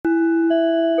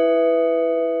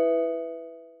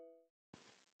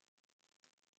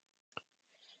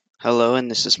Hello, and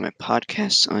this is my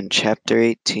podcast on Chapter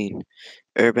 18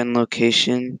 Urban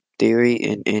Location, Theory,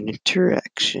 and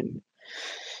Interaction.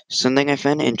 Something I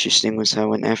found interesting was how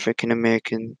when African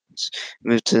Americans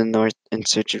moved to the north in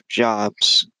search of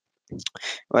jobs,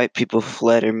 white people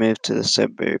fled or moved to the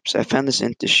suburbs. I found this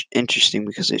interesting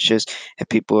because it shows how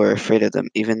people were afraid of them,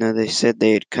 even though they said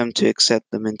they had come to accept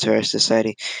them into our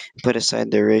society and put aside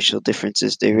their racial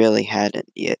differences, they really hadn't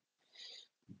yet.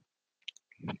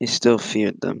 They still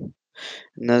feared them.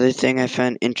 Another thing I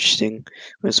found interesting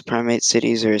was primate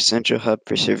cities are a central hub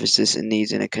for services and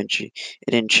needs in a country.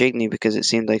 It intrigued me because it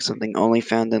seemed like something only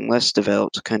found in less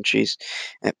developed countries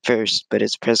at first, but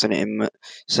it's present in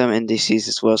some NDCs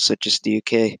as well, such as the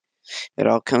UK. It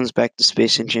all comes back to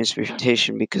space and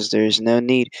transportation because there is no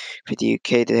need for the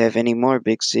UK to have any more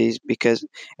big cities because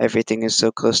everything is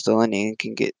so close to London and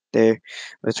can get there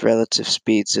with relative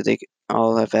speed, so they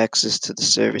all have access to the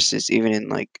services, even in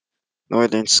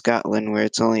northern Scotland, where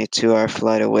it's only a 2 hour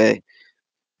flight away,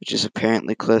 which is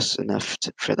apparently close enough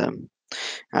for them.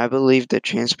 I believe that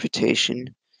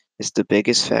transportation is the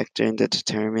biggest factor in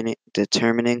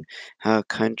determining how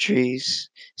countries,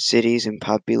 cities, and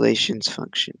populations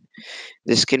function.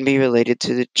 This can be related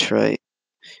to Detroit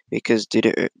because due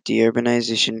to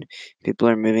deurbanization, people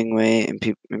are moving away and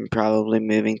probably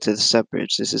moving to the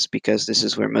suburbs. This is because this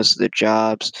is where most of the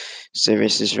jobs,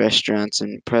 services, restaurants,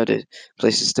 and produce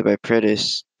places to buy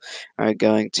produce are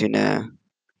going to now.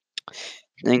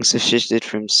 Things have shifted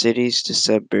from cities to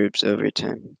suburbs over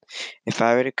time. If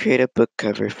I were to create a book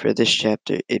cover for this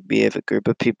chapter, it'd be of a group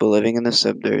of people living in the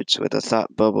suburbs with a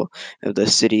thought bubble of the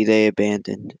city they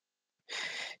abandoned.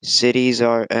 Cities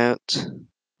are out,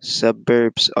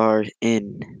 suburbs are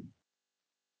in.